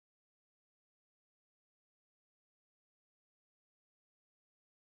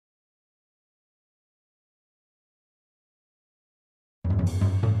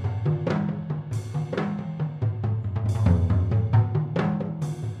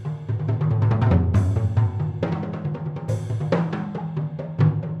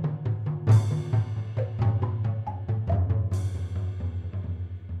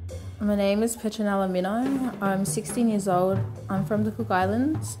My name is Petronella Mino. I'm 16 years old. I'm from the Cook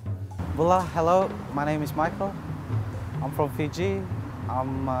Islands. Bula, hello. My name is Michael. I'm from Fiji.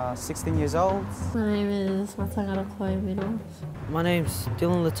 I'm 16 years old. My name is Matangara Chloe Middles. My name's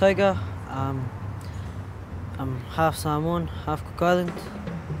Dylan Latoga. I'm half Samoan, half Cook Island.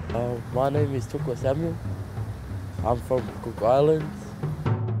 My name is Tukwa Samuel. I'm from Cook Islands.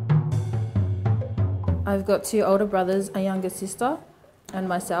 I've got two older brothers, a younger sister, and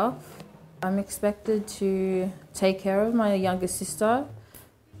myself. I'm expected to take care of my younger sister,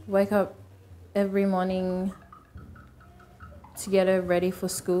 wake up every morning to get her ready for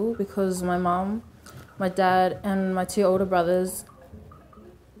school because my mum, my dad and my two older brothers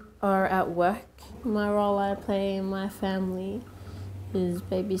are at work. My role I play in my family is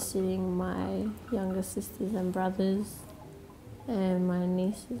babysitting my younger sisters and brothers and my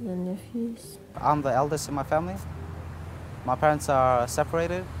nieces and nephews. I'm the eldest in my family. My parents are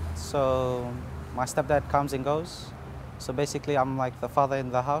separated, so my stepdad comes and goes. So basically I'm like the father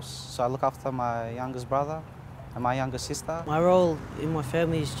in the house, so I look after my youngest brother and my younger sister. My role in my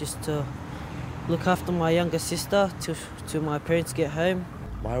family is just to look after my younger sister till my parents get home.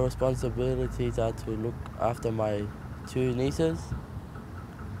 My responsibilities are to look after my two nieces,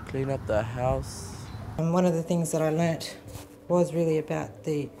 clean up the house. And one of the things that I learnt was really about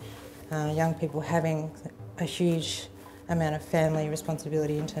the young people having a huge amount of family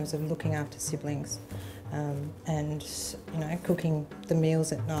responsibility in terms of looking after siblings and cooking the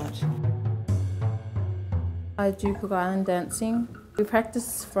meals at night. I do Cook Island dancing. We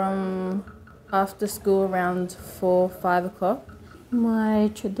practice from after school around 4-5 o'clock.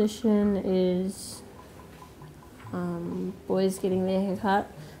 My tradition is boys getting their hair cut,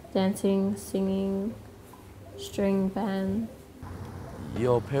 dancing, singing, string band.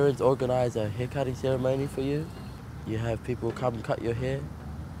 Your parents organise a haircutting ceremony for you. You have people come cut your hair.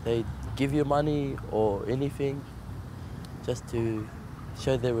 They give you money or anything just to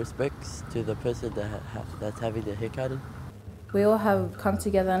show their respects to the person that's having their haircutting. We all have come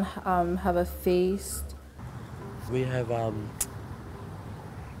together and have a feast. We have a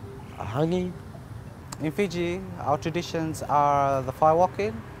hanging. In Fiji, our traditions are the fire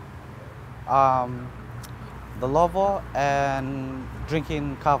walking, the lovo and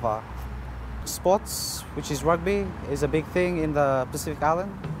drinking kava. Sports, which is rugby, is a big thing in the Pacific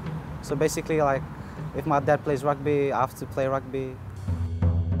Island. So basically, like, if my dad plays rugby, I have to play rugby.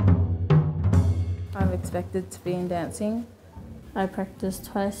 I'm expected to be in dancing. I practice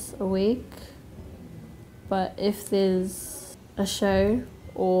twice a week, but if there's a show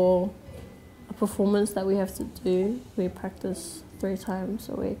or a performance that we have to do, we practice 3 times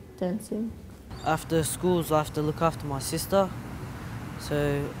a week dancing. After schools, I have to look after my sister,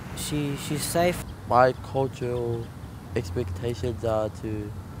 so she's safe. My cultural expectations are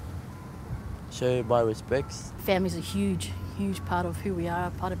to show my respects. Family's a huge part of who we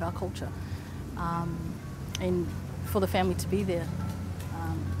are, part of our culture. And for the family to be there,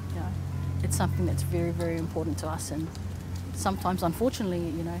 it's something that's very, very important to us. And sometimes,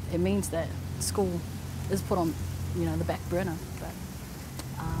 unfortunately, it means that school is put on, the back burner.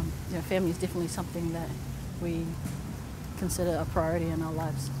 But family is definitely something that we consider a priority in our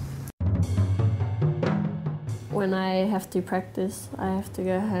lives. When I have to practice, I have to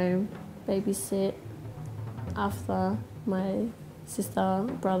go home, babysit. After my sister,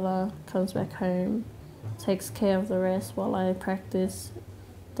 brother comes back home, takes care of the rest while I practice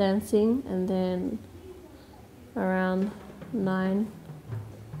dancing, and then around 9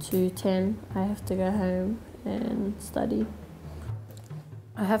 to 10 I have to go home and study.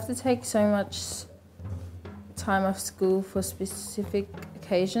 I have to take so much time off school for specific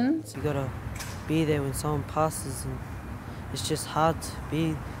occasions. You gotta be there when someone passes, and it's just hard to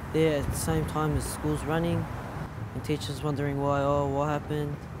be there at the same time as school's running and teachers wondering why, what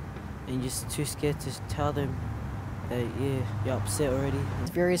happened, and you're just too scared to tell them that, you're upset already. There's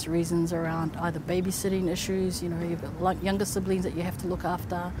various reasons around either babysitting issues, you've got younger siblings that you have to look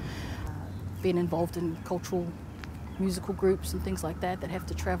after, being involved in cultural musical groups and things like that have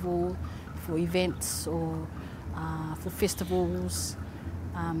to travel for events or for festivals.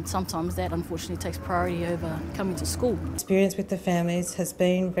 Sometimes that unfortunately takes priority over coming to school. Experience with the families has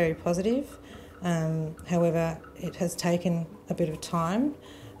been very positive. However, it has taken a bit of time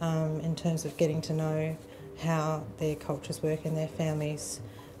in terms of getting to know how their cultures work and their families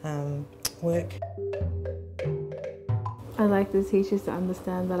work. I like the teachers to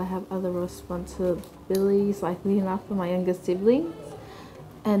understand that I have other responsibilities, like looking after my younger siblings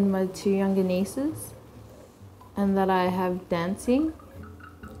and my 2 younger nieces, and that I have dancing,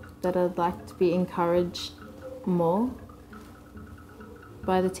 that I'd like to be encouraged more.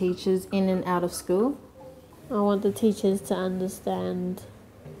 by the teachers in and out of school. I want the teachers to understand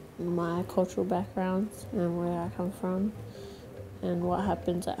my cultural backgrounds and where I come from and what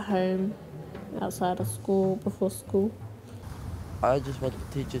happens at home, outside of school, before school. I just want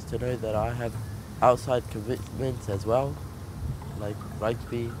the teachers to know that I have outside commitments as well. Like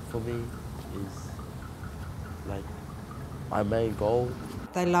rugby for me is like my main goal.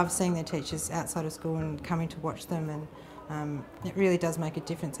 They love seeing their teachers outside of school and coming to watch them, and it really does make a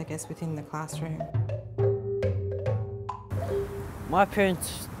difference, I guess, within the classroom. My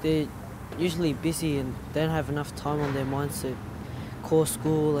parents, they're usually busy and they don't have enough time on their minds to call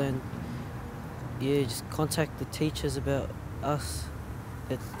school and just contact the teachers about us,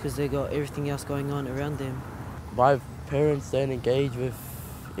 because they got everything else going on around them. My parents don't engage with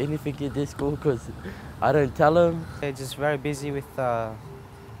anything in this school because I don't tell them. They're just very busy with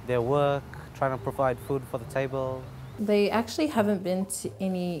their work, trying to provide food for the table. They actually haven't been to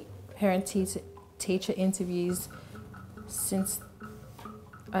any parent-teacher interviews since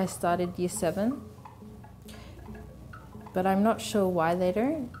I started Year 7, but I'm not sure why they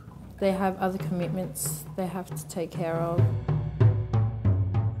don't. They have other commitments they have to take care of.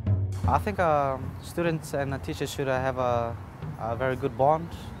 I think students and teachers should have a very good bond,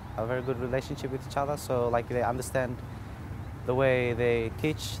 a very good relationship with each other, so like they understand the way they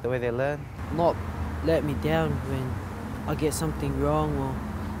teach, the way they learn. Not let me down when I get something wrong, or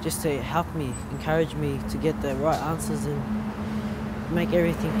just to help me, encourage me to get the right answers and make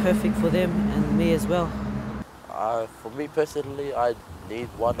everything perfect for them and me as well. For me personally, I need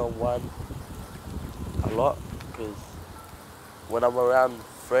one-on-one a lot because when I'm around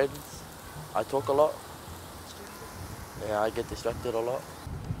friends, I talk a lot. Yeah, I get distracted a lot.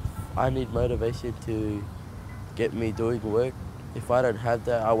 I need motivation to get me doing work. If I don't have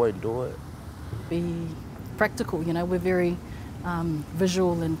that, I won't do it. Be practical, you know, we're very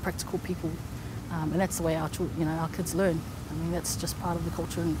visual and practical people, and that's the way our kids learn. I mean, that's just part of the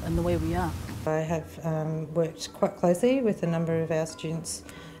culture and the way we are. I have worked quite closely with a number of our students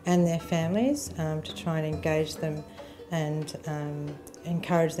and their families to try and engage them and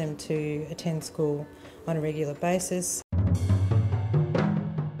encourage them to attend school on a regular basis.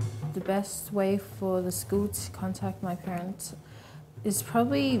 The best way for the school to contact my parents is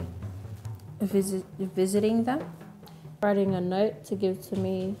probably visiting them. Writing a note to give to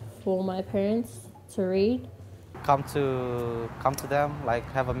me for my parents to read. Come to them, like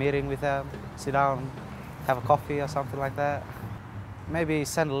have a meeting with them, sit down, have a coffee or something like that. Maybe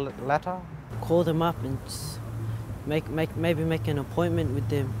send a letter. Call them up and just maybe make an appointment with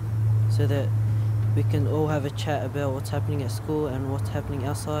them so that we can all have a chat about what's happening at school and what's happening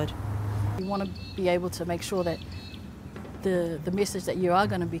outside. You want to be able to make sure that the message that you are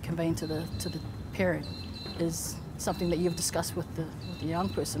going to be conveying to the parent is something that you've discussed with the young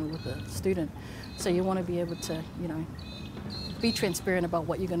person, with the student. So you want to be able to, you know, be transparent about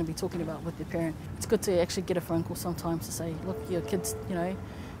what you're going to be talking about with your parent. It's good to actually get a phone call sometimes to say, look, your kid's, you know,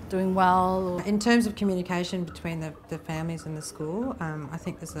 doing well. Or... In terms of communication between the families and the school, I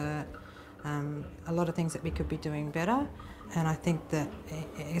think there's a lot of things that we could be doing better. And I think that,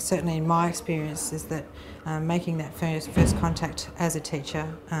 certainly in my experience, is that making that first contact as a teacher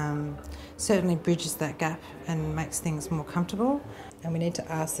certainly bridges that gap and makes things more comfortable. And we need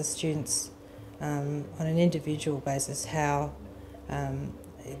to ask the students on an individual basis how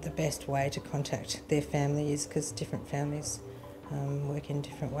the best way to contact their family is, because different families work in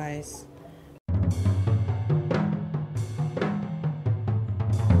different ways.